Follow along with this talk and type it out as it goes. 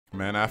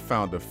man, I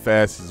found the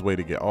fastest way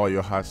to get all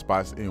your hot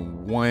spots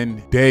in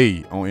one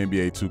day on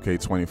NBA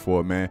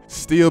 2K24, man.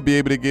 Still be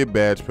able to get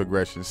badge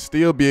progression,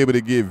 still be able to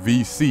get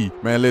VC.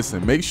 Man,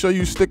 listen, make sure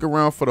you stick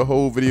around for the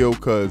whole video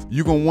because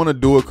you're going to want to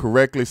do it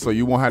correctly so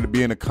you won't have to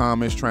be in the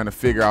comments trying to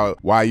figure out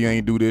why you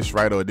ain't do this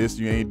right or this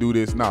you ain't do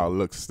this. No,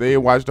 look, stay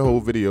and watch the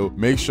whole video.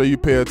 Make sure you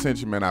pay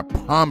attention, man. I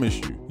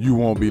promise you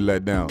won't be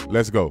let down.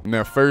 Let's go.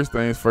 Now, first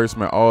things first,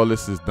 man, all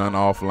this is done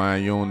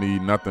offline. You don't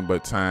need nothing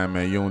but time,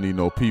 man. You don't need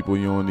no people.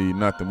 You don't need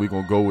nothing. We're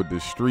going to go with the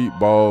street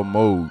ball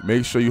mode.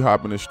 Make sure you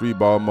hop in the street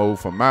ball mode.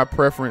 For my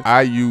preference,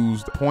 I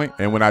used point.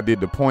 And when I did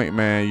the point,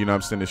 man, you know what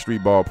I'm saying, the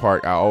street ball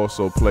part, I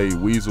also played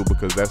Weasel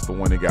because that's the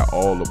one that got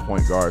all the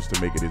point guards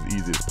to make it as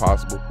easy as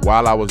possible.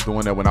 While I was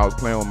doing that, when I was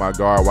playing with my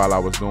guard, while I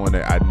was doing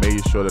that, I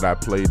made sure that I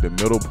played the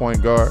middle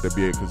point guard to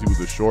be because he was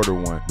a shorter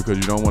one, because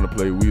you don't want to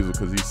play Weasel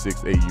because he's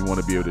 6'8". You want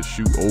to be able to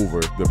shoot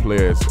over the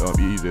player as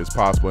easy as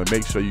possible, and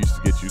make sure you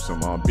get you some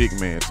big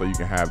man so you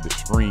can have the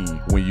screen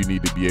when you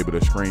need to be able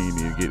to screen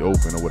and get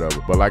open or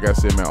whatever. But like I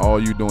said, man, all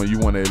you doing, you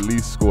want to at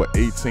least score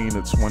 18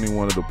 to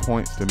 21 of the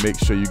points to make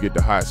sure you get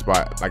the hot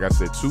spot. Like I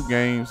said, 2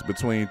 games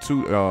between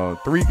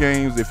 3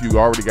 games if you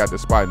already got the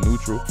spot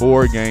neutral,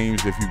 4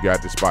 games if you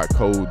got the spot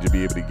cold to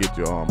be able to get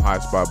your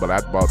hot spot. But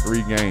after about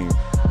 3 games,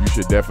 you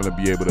should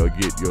definitely be able to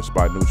get your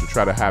spot neutral.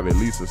 Try to have at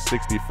least a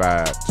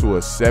 65 to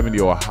a 70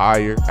 or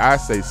higher. I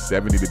say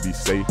 70 to be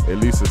safe. At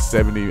least a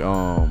 70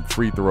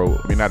 free throw.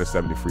 I mean, not a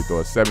 70 free throw,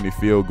 a 70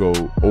 field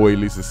goal, or at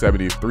least a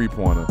 70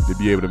 3-pointer to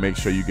be able to make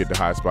sure you get the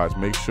high spots.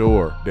 Make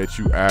sure that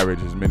you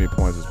average as many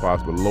points as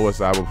possible. The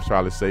lowest I would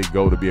probably say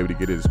go to be able to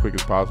get it as quick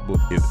as possible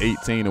is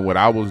 18. And what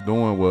I was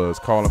doing was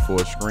calling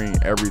for a screen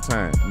every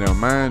time. Now,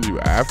 mind you,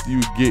 after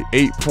you get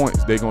 8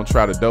 points, they're going to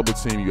try to double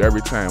team you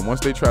every time. Once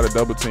they try to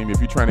double team you, if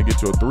you're trying to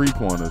get your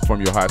 3-pointers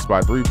from your hot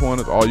spot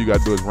 3-pointers, all you got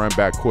to do is run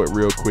back court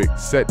real quick,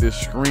 set the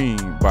screen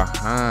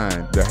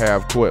behind the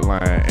half court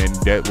line, and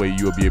that way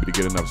you'll be able to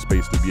get enough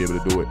space to be able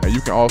to do it. And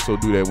you can also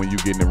do that when you're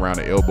getting around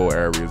the elbow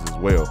areas as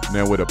well.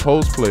 Now, with a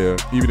post player,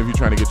 even if you're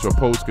trying to get your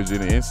post because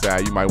you're in the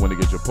inside, you might want to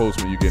get your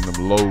post when you're getting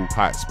them low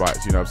hot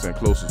spots, you know what I'm saying,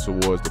 closer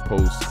towards the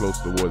post,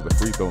 closer towards the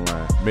free throw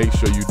line. Make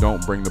sure you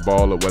don't bring the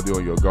ball up, whether you're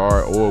on your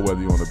guard or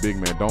whether you're on the big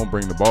man. Don't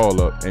bring the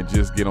ball up and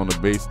just get on the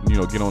base, you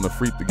know, get on the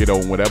free, get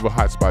on whatever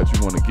hot spot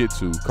you want to get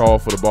to. Call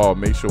for the ball.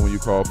 Make sure when you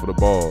call for the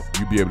ball,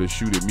 you be able to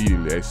shoot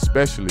immediately,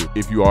 especially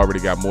if you already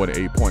got more than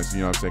 8 points,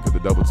 you know what I'm saying,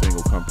 because the double team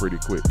will come pretty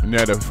quick.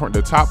 Now,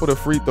 the top of the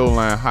free throw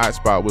line hot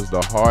spot was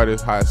the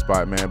hardest hot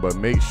spot, man, but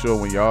make sure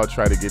when y'all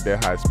try to get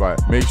that hot spot,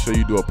 make sure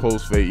you do a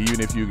post fade.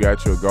 Even if you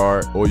got your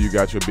guard or you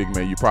got your big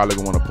man, you probably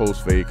gonna want to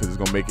post fade because it's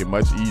gonna make it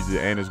much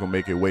easier and it's gonna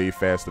make it way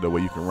faster the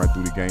way you can run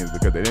through the games,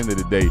 because at the end of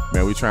the day,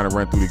 man, we trying to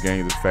run through the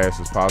games as fast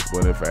as possible.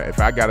 And if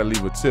I gotta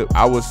leave a tip,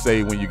 I would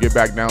say when you get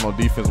back down on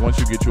defense, once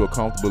you get you a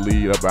comfortable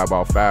lead up by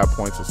about 5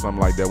 points or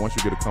something like that, once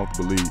you get a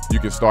comfortable lead, you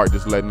can start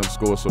just letting them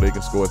score so they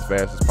can score as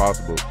fast as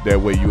possible. That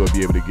way you will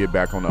be able to get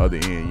back on the other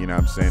end, you know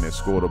what I'm saying, and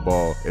score the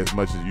ball as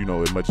much as you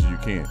know, as much as you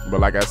can. But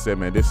like I said,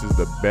 man, this is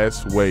the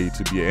best way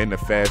to be, and the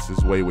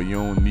fastest way where you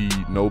don't need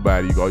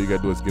nobody. All you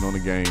gotta do is get on the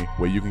game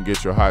where you can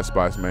get your hot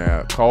spots,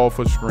 man. Call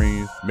for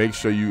screens. Make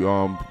sure you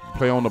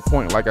play on the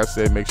point. Like I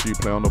said, make sure you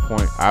play on the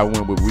point. I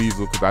went with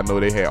Weasel because I know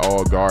they had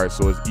all guards,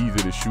 so it's easy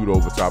to shoot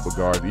over top of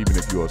guards, even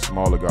if you're a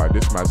smaller guard.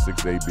 This is my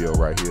 6'8" build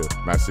right here,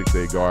 my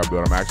 6'8" guard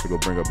build. I'm actually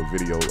gonna bring up a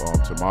video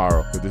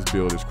tomorrow because this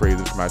build is crazy.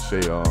 This is my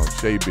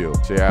Shea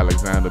build, Shea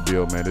Alexander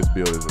build, man. This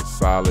build is a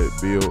solid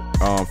build.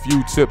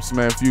 Few tips,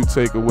 man, few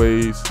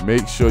takeaways.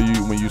 Make sure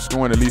you, when you're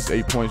scoring at least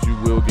 8 points, you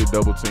will get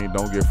double teamed.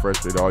 Don't get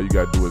frustrated. All you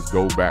gotta do is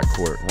go back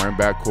court, run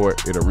back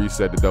court. It'll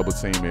reset the double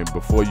team, and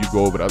before you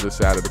go over the other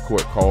side of the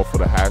court, call for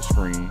the high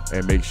screen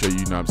and make sure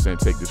you know what I'm saying,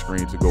 take the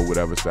screen to go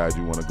whatever side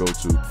you want to go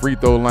to. Free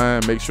throw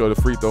line, make sure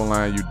the free throw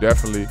line, you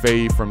definitely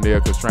fade from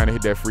there, because trying to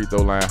hit that free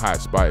throw line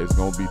hot spot is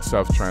going to be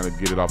tough trying to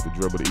get it off the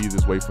dribble. The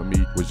easiest way for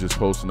me was just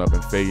posting up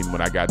and fading.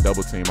 When I got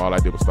double team, all I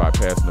did was start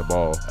passing the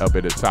ball up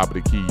at the top of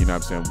the key, you know what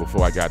I'm saying,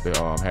 before I got the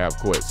half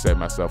court, set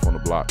myself on the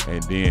block,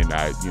 and then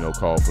I, you know,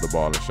 called for the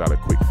ball and shot a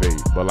quick fade.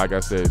 But like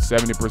I said,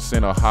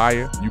 70% or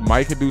higher. You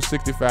might could do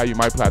 65, you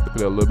might have to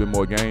play a little bit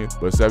more games,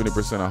 but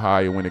 70% or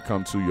higher when it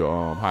comes to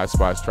your high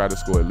spots. Try to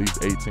score at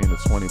least 18 to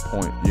 20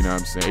 points, you know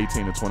what I'm saying,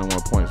 18 to 21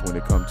 points when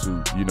it comes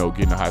to, you know,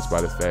 getting a high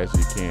spot as fast as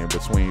you can.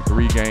 Between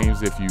 3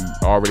 games, if you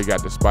already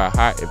got the spot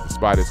hot, if the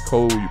spot is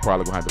cold, you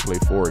probably gonna have to play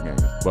 4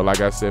 games. But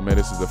like I said, man,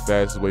 this is the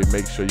fastest way.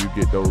 Make sure you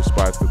get those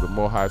spots, because the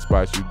more high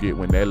spots you get,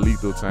 when that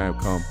lethal time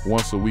comes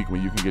once a week,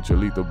 when you can get your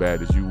lethal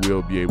badges, you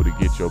will be able to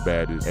get your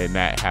badges and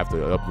not have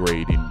to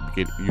upgrade and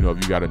get, you know,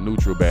 if you got a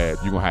neutral badge,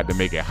 you're gonna have to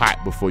make it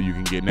hot before you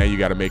can get. Now you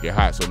gotta make it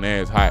hot, so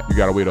now it's hot, you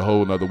gotta wait a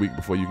whole another week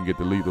before you can get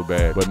the lethal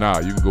badge. But now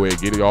you can go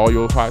ahead and get all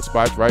your hot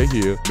spots right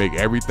here, make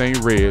everything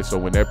red, so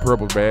when that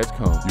purple badge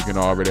comes, you can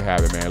already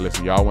have it, man.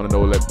 Listen, y'all want to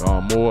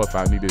know more, if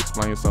I need to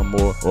explain some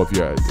more, or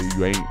if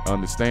you ain't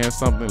understand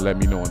something, let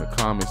me know in the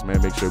comments,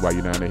 man. Make sure while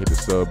you're down there, hit the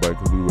sub button,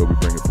 because we will be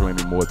bringing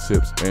plenty more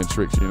tips and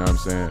tricks, you know what I'm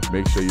saying.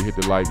 Make sure you hit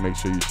the like, make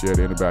sure you share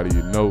to anybody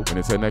you know, and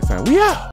until next time, we out.